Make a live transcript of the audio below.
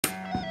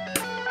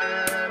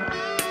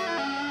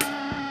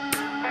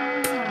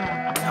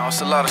It's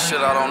a lot of shit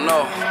I don't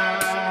know,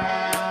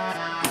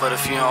 but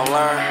if you don't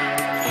learn,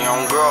 you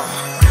don't grow.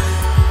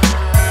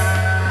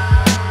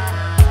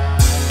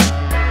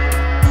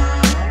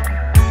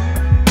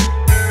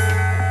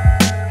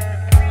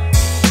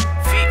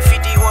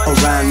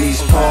 Around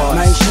these parts,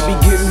 man, shit be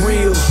getting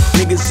real.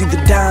 Niggas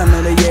either dying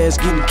or they ass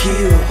getting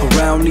killed.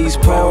 Around these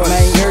parts,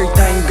 man,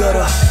 everything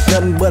gutter.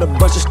 Nothing but a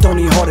bunch of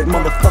stony-hearted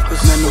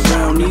motherfuckers. Man,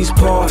 around these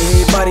parts,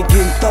 everybody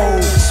getting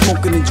thrown.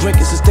 Smoking and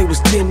drinking since they was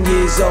 10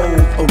 years old.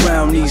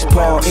 Around these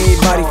parts,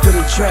 everybody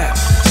feeling trapped.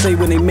 Say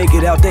when they make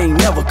it out, they ain't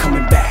never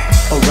coming back.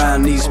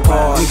 Around these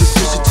parts, niggas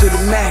push it to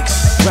the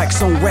max.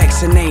 Racks on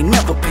racks and they ain't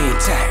never paying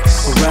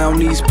tax. Around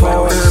these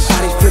parts,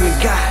 everybody feeling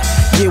God.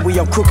 Yeah, we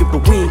all crooked,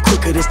 but we ain't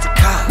crooked as the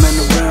cops. Man,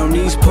 around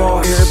these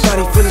parts,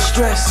 everybody feeling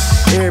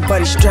stressed.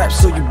 Everybody strapped,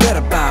 so you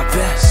better buy a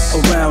vest.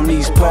 Around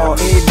these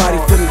parts, everybody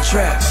feeling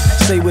trapped.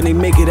 Say when they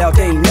make it out,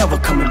 they ain't never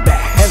coming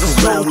back. As I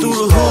stroll through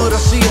the hood, I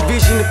see a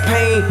vision of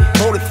pain.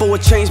 Voted for a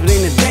change, but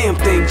ain't a damn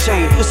thing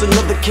changed. It's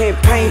another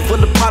campaign for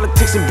the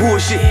politics and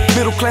bullshit.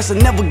 Middle class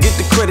will never get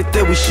the credit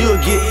that we should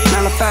get.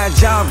 9-to-5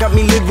 job got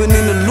me living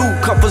in the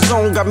loop. Comfort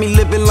zone got me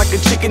living like a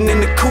chicken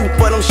in the coop.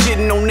 But I'm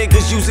shitting on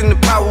niggas using the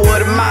power of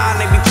the mind.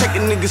 They be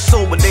taking niggas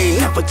soul, but they ain't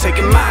never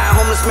taking mine.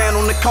 Homeless man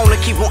on the corner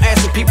keep on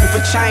asking people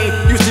for change.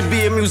 Used to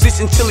be a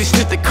musician till he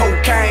sniffed the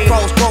cocaine.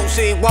 Cross broke,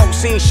 said walk,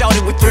 seen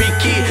shouted with 3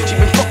 kids. She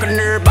been fucking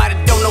everybody,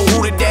 don't know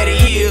who the daddy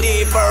is.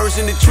 Dead birds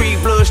in the tree,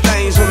 blood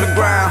stains on the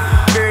ground.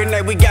 Every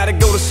night we gotta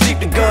go to sleep,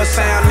 the gun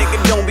sound. Nigga,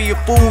 don't be a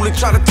fool and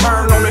try to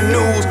turn on the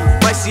news.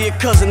 Might see a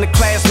cousin, a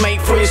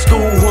classmate from your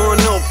school, run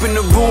up in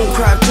the room,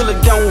 cry till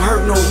it don't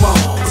hurt no more.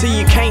 Till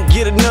you can't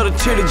get another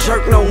tear to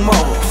jerk no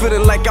more.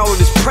 Feeling like all of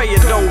this prayer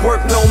don't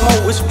work no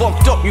more. It's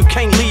fucked up, you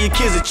can't leave your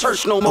kids at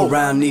church no more.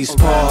 Around these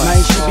parts,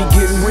 man, shit be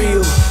getting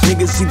real.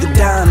 Niggas either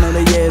dying or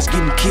they ass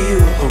getting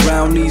killed.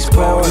 Around these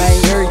parts,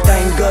 man,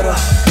 everything gutter.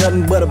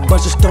 Nothing but a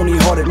bunch of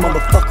stony-hearted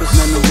motherfuckers.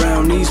 Man,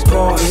 around these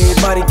parts,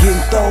 everybody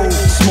getting thrown.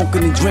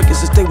 Smoking and drinking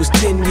since they was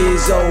 10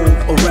 years old.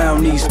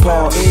 Around these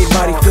parts,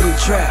 everybody feeling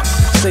trapped.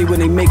 Say when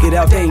they make it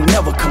out, they ain't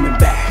never coming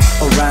back.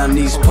 Around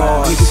these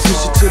parts, niggas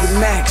push it to the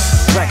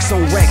max. Racks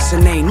on racks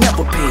and they ain't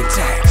never paying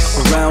tax.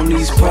 Around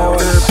these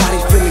parts, everybody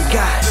feeling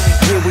God.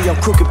 Yeah, we all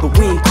crooked, but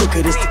we ain't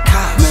crooked as the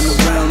cops. Man,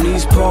 around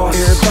these parts,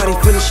 everybody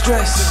feeling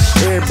stressed.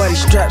 Everybody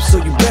strapped, so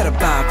you better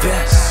buy a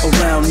vest.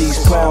 Around these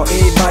parts,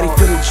 everybody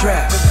feeling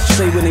trapped.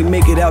 Say when they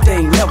make it out, they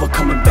ain't never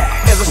coming back.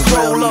 As I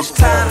stroll up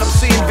time, I'm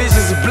seeing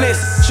visions of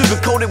bliss.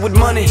 Sugar-coated with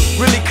money,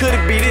 really could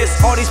it be this?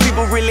 All these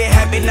people really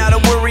happy, not a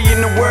worry in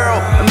the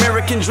world.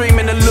 American dream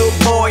and a little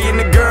boy and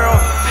a girl.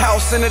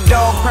 House and a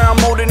dog, crown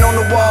molded on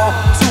the wall.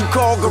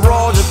 2-car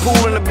garage, a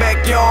pool in the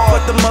backyard.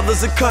 But the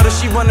mother's a cutter,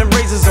 she running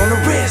razors on the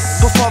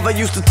wrist. Her father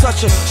used to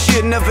touch her,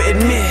 she'd never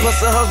admit. Plus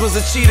her husband's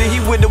a cheater, he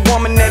with a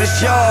woman at his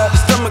job.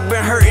 His stomach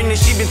been hurting and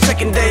she been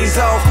taking days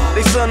off.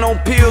 They son on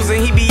pills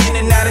and he be in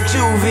and out of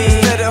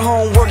juvie. Instead of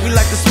homework, he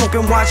like to smoke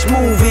and watch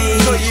movies.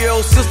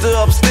 12-year-old sister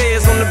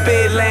upstairs on the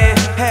bedland,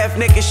 half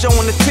naked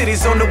showing the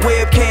titties on the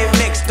webcam.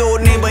 Next door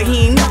neighbor,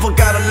 he ain't never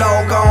got a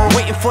log on.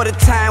 Waiting for the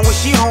time when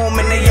she home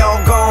and they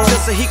all gone,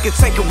 just so he could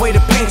take away the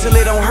pain till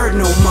it don't hurt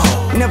no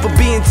more. Never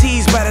being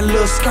teased by that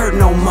little skirt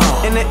no more.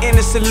 And the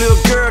innocent little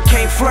girl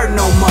can't flirt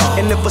no more.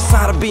 And the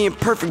facade of being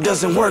perfect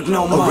doesn't work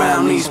no more.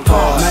 Around these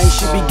parts, man,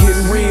 shit be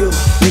getting real.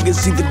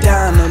 Niggas either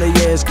dying or they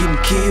ass getting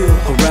killed.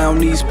 Around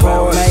these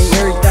parts, man,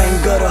 everything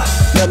gutter.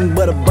 Nothing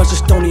but a bunch of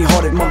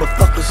stony-hearted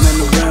motherfuckers. Man,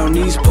 around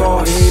these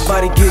parts,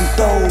 everybody getting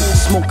thrown.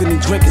 Smoking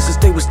and drinking since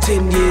they was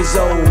 10 years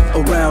old.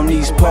 Around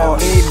these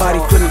parts, everybody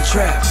feeling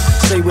trapped.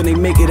 Say when they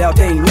make it out,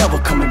 they ain't never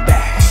coming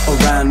back.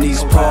 Around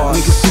these parts,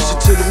 niggas push it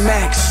to the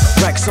max.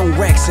 Racks on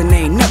racks and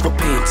they ain't never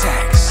paying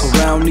tax.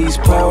 Around these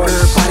parts,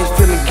 everybody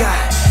feeling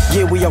God.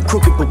 Yeah, we all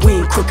crooked, but we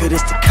ain't crooked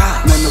as the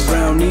cops. Man,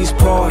 around these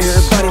parts,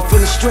 everybody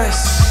feeling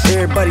stressed.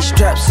 Everybody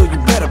strapped, so you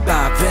better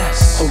buy a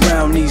vest.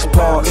 Around these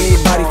parts,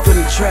 everybody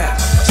feeling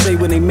trapped. Say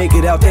when they make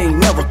it out, they ain't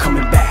never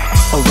coming back.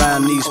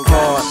 Around these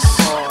parts.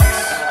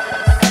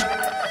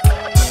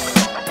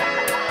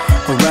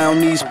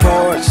 Around these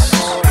parts.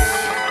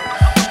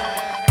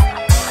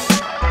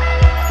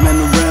 Man,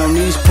 around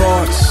these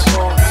parts.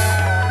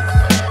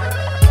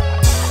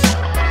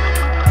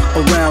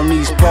 Around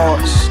these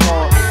parts.